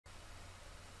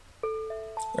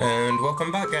And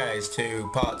welcome back, guys, to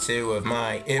part 2 of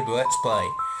my Ib Let's Play.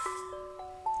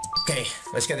 Okay,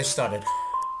 let's get this started.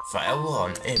 File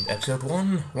 1, Ib, episode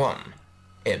 1,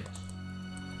 Ib.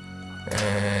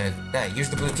 Use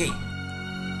the blue key.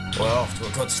 We're off to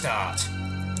a good start.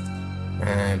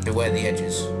 Beware the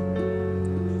edges.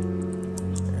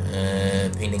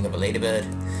 Painting of a ladybird,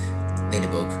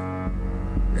 ladybug.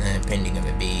 Painting of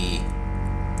a bee.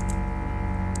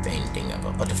 Painting of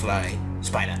a butterfly,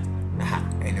 spider. Aha,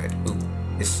 I know it. Ooh,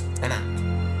 it's an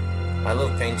ant. I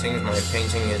love paintings. My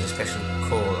painting is especially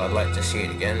cool. I'd like to see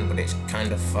it again, but it's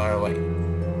kind of far away.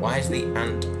 Why is the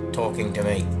ant talking to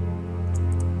me?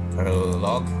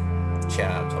 Prologue.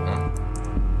 Chapter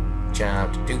 1.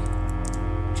 Chapter 2.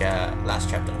 Last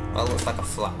chapter. Oh, looks like a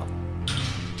flower.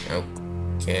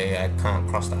 Okay, I can't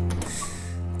cross that.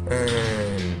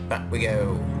 And back we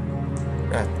go.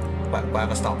 Why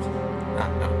have I stopped?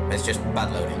 No, it's just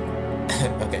bad loading.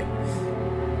 Okay.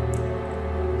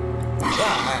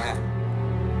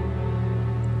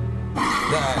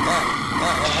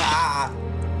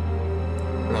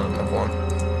 Another one.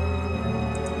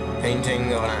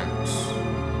 Painting of an ant.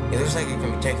 It looks like it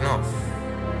can be taken off.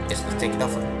 Yes, let's take it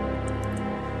off.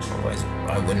 Otherwise,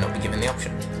 I would not be given the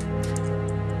option.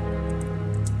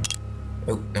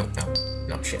 Oh, no,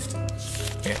 not shift.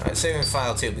 Yeah, let's save in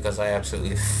file 2 because I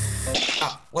absolutely...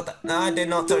 Ah, what the... No, I did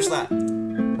not touch that.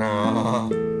 Oh.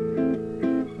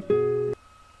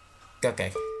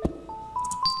 Okay.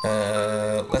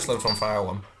 Let's load from file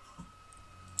 1.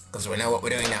 Because we know what we're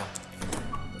doing now.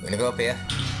 We're gonna go up here.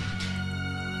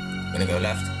 We're gonna go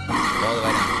left. All the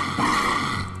way down.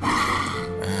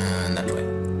 And that way.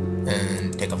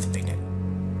 And take off the painting.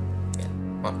 Yeah.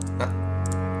 What?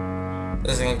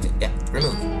 This is empty. Yeah.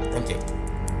 Remove. Empty.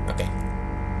 Okay.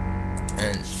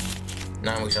 And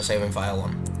now we shall save in file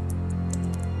 1.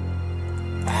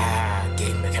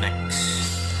 Game mechanics.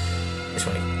 This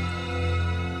way.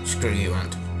 Screw you,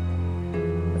 ant.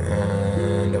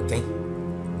 And okay.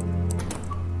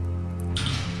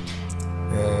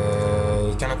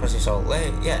 You cannot press this all.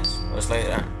 Yes, let's lay it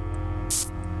down.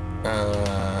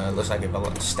 Looks like if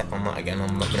I step on that again,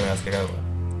 I'm not gonna be able to get over.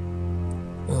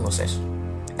 Oh, what's this?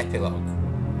 Epilogue.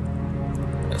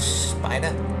 A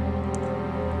spider?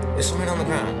 There's something on the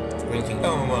ground. Winking.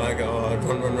 Oh my god.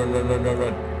 Run.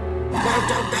 No,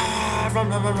 don't die! Run!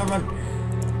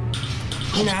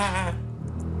 Nah!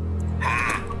 Ha!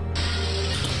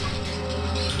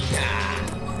 Nah!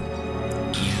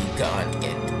 You can't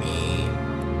get me.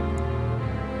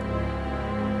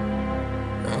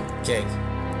 Okay.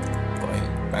 Going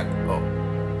back up.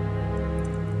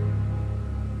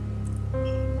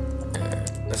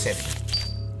 Let's see.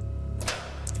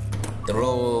 The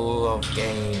role of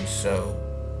game, so...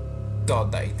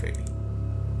 God, that is creepy.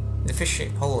 The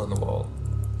fish-shaped hole in the wall.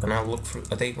 Can I look through?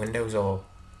 Are they windows or...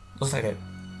 Looks like a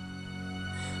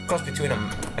cross between a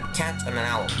cat and an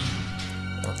owl.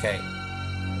 Okay.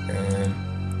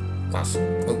 Class.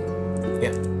 Oh,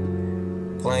 yeah.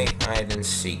 Play hide and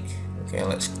seek. Okay,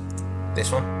 let's...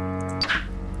 This one?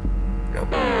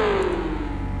 Nope.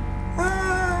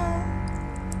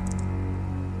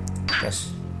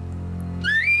 Yes.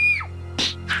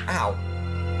 Ow.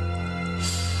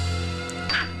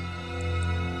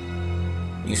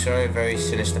 You saw a very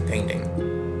sinister painting.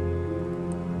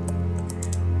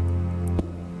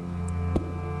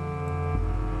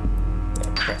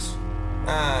 Yeah, press.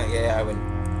 Yeah, I win.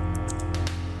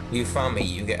 You found me,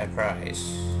 you get a prize.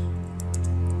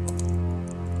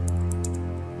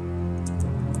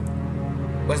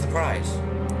 Where's the prize?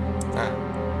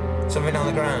 Something on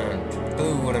the ground.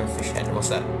 Blue wooden fish head, what's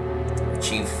that?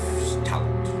 Chief's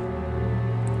talent.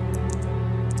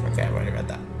 Okay, I've already read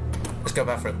that. Let's go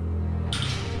back through.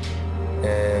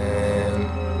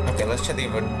 Okay, let's check the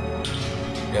other.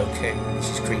 Okay, this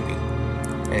is creepy.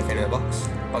 Anything in the box?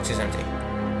 Box is empty.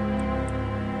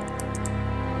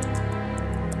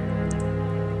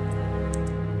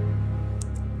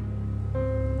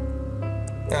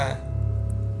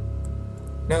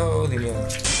 No, leave me alone.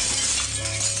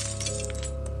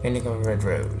 Painting of a red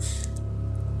rose.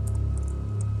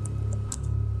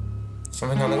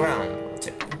 Something on the ground. What's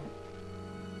it?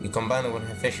 You combine the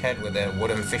wooden fish head with a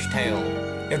wooden fish tail.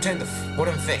 You obtain the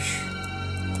wooden fish.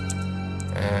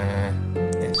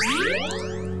 Yes.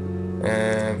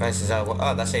 Vices out.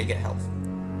 Oh, that's how you get health.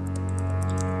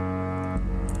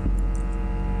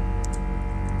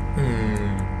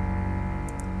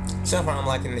 So far I'm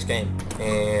liking this game.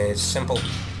 It's simple.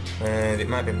 And it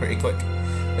might be pretty quick.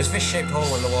 There's a fish-shaped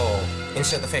hole in the wall.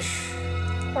 Insert the fish.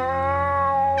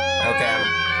 Okay.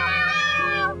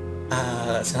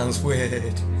 That sounds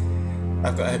weird.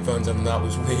 I've got headphones on and that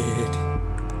was weird.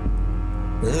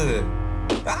 Ugh.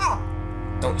 Ah!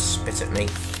 Don't spit at me.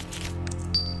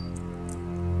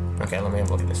 Okay, let me have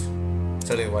a look at this.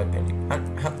 Totally white painting.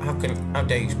 How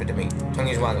dare you spit at me? Tongue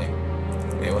is waggling.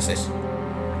 Okay, what's this?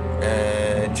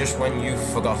 Just when you've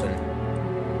forgotten.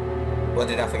 What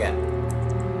did I forget?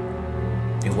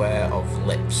 Beware of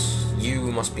lips.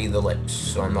 You must be the lips,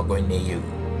 so I'm not going near you.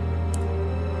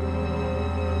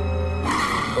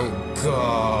 Oh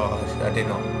god, I did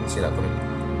not see that coming.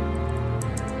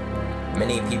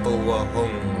 Many people were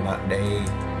hung that day.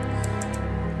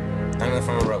 Hanging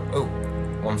from a rope. Oh,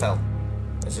 one fell.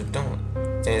 There's a door.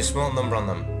 There's a small number on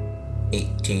them.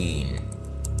 18.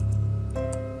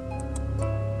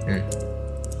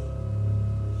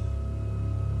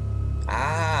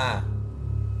 Ah!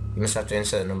 You must have to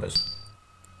insert numbers.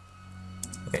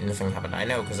 Okay, nothing happened. I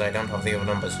know, because I don't have the other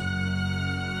numbers.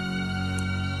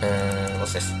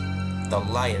 What's this? The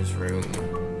liar's room.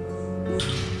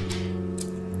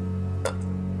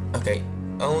 Okay,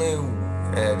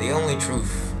 the only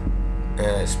truth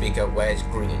speaker wears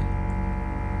green.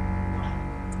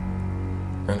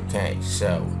 Okay,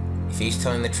 so if he's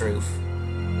telling the truth,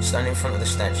 stand in front of the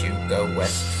statue, go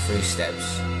west 3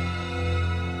 steps,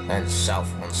 and south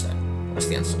 1 step. That's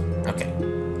the answer. Okay,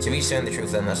 so if he's telling the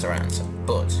truth, then that's the right answer.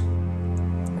 But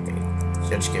okay,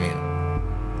 Judge Communal.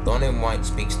 The one in white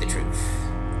speaks the truth.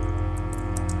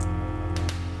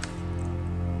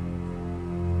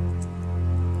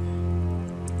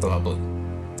 What about blue?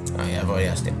 Oh yeah, I've already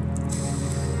asked him.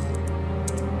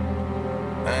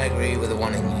 I agree with the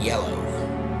one in yellow.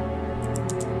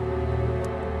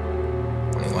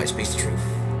 One in white speaks the truth.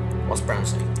 What's brown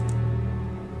saying?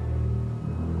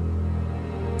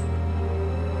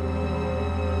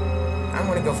 I'm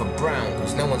gonna go for brown,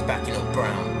 because no one's backing up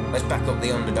brown. Let's back up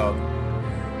the underdog.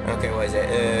 Okay, what is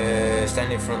it?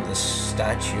 Stand in front of the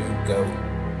statue, go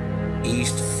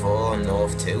east 4,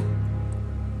 north 2.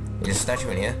 There's a statue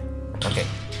in here. Okay,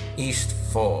 east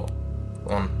 4.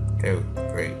 1, 2,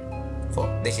 3,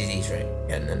 4. This is east, right?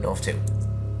 Yeah, and then north 2.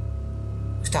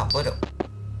 Stop, let up.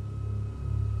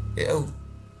 Oh,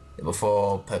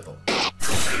 before purple.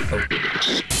 Oh.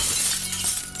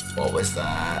 What was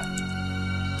that?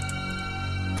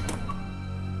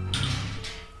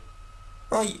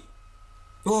 Oh, you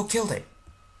all killed it.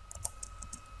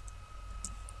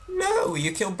 No,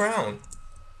 you killed Brown.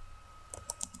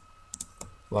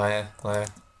 Liar, liar,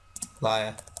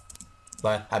 liar,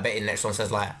 liar. I bet the next one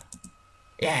says liar.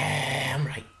 Yeah, I'm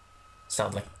right.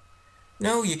 Sadly.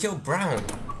 No, you killed Brown.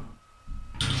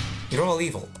 You're all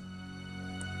evil.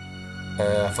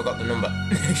 I forgot the number.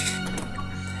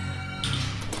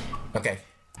 Okay.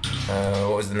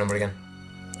 What was the number again?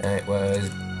 It was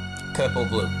purple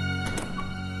blue.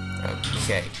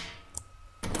 Okay.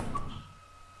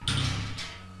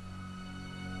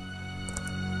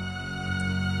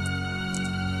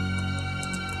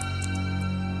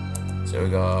 So we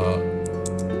got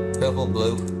purple,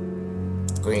 blue,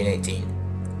 green 18.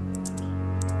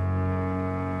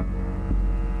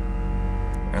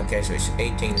 Okay, so it's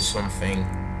 18 something.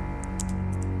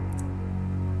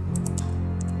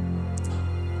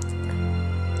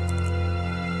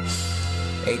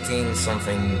 $18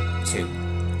 something 2.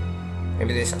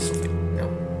 Maybe this has something. No.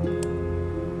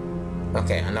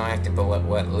 Okay, I know I have to put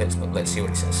wet lips, but let's see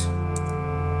what it says.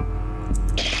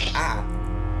 Ah!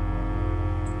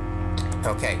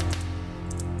 Okay.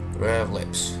 Red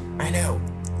lips. I know!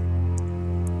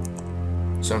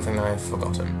 Something I've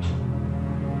forgotten.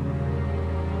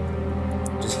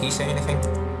 Does he say anything?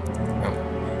 No.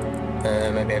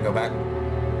 Maybe I go back.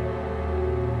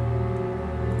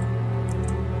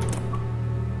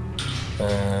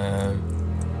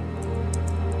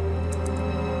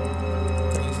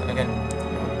 Again.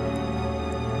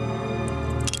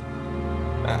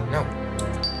 No.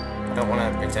 I don't want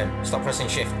to pretend. Stop pressing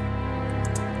shift.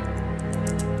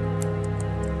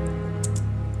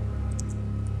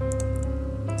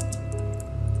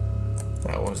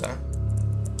 What was that?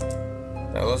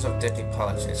 There are lots of dirty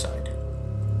pallets inside.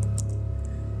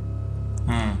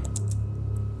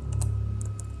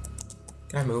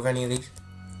 Can I move any of these?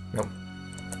 Nope.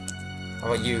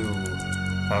 How about you?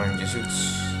 Orange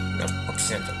suits? Nope.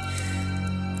 Occidental.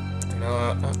 No,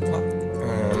 what?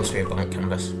 Must be a blank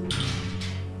canvas.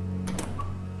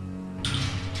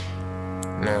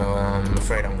 No, I'm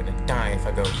afraid I'm gonna die if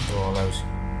I go through all those.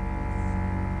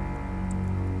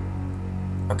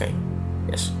 Okay.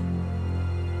 Yes.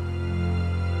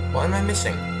 What am I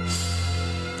missing?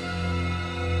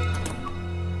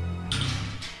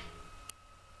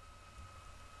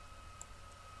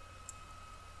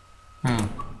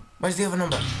 Where's the other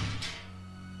number?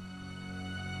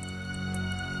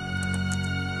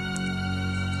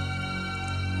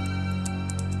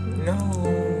 No.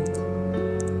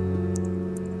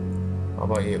 How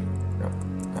about you? No.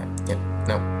 Yep.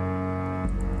 No.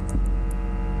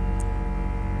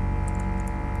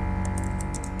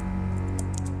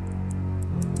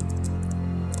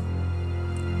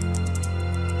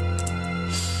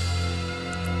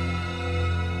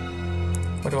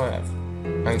 What do I have?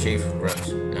 Handkerchief,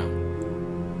 rose. No.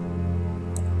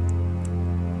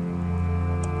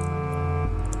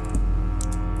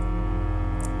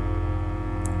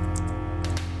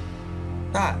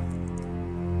 Ah!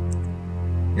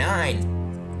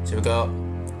 9! So we got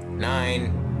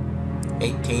 9,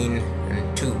 18,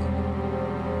 and 2.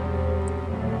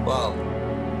 Well,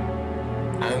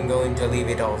 I'm going to leave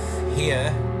it off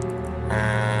here,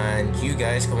 and you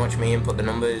guys can watch me input the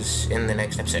numbers in the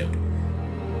next episode.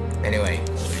 Anyway,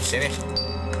 save it.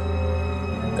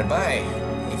 Goodbye.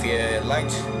 If you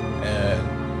liked,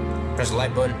 press the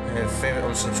like button, and favorite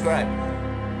and subscribe.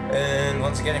 And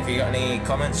once again, if you got any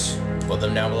comments, put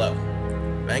them down below.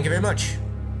 Thank you very much.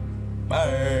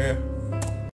 Bye.